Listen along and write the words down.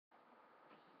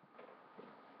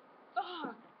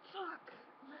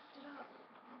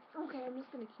Okay, I'm just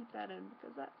gonna keep that in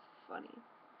because that's funny.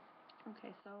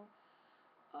 Okay, so,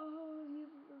 oh,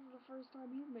 this is the first time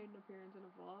you've made an appearance in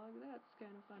a vlog. That's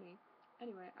kind of funny.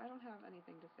 Anyway, I don't have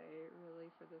anything to say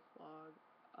really for this vlog,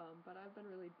 but I've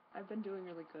been doing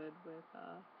really good with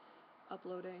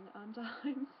uploading on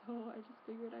time, so I just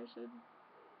figured I should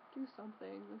do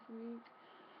something this week.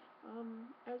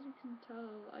 As you can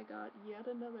tell, I got yet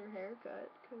another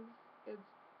haircut because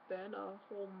it's been a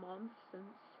whole month since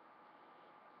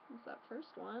that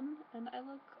first one, and I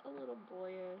look a little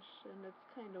boyish, and it's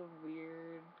kind of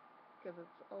weird because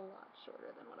it's a lot shorter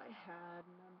than what I had,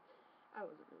 and I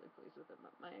wasn't really pleased with it,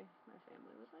 but my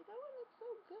family was like, oh, it looks so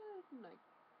good, and like,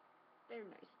 they're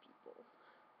nice people.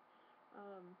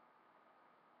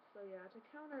 So yeah, to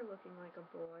counter looking like a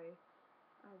boy,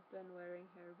 I've been wearing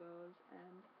hair bows,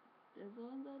 and this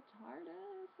one's a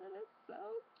TARDIS, and it's so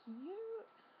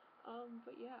cute.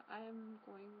 But yeah, I'm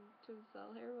going to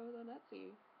sell hair bows on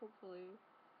Etsy, hopefully.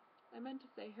 I meant to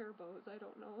say hair bows, I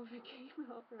don't know if it came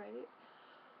out right.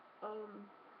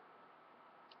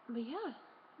 But yeah,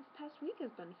 this past week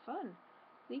has been fun.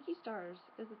 Leaky Stars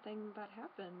is a thing that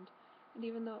happened, and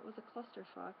even though it was a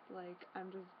clusterfuck, like,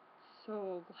 I'm just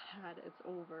so glad it's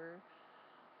over.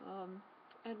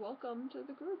 And welcome to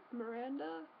the group,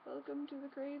 Miranda. Welcome to the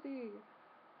crazy.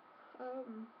 I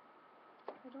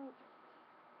don't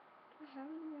have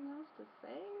anything else to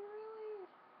say, really.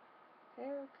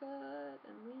 Haircut,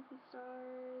 and Leaky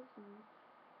Stars, and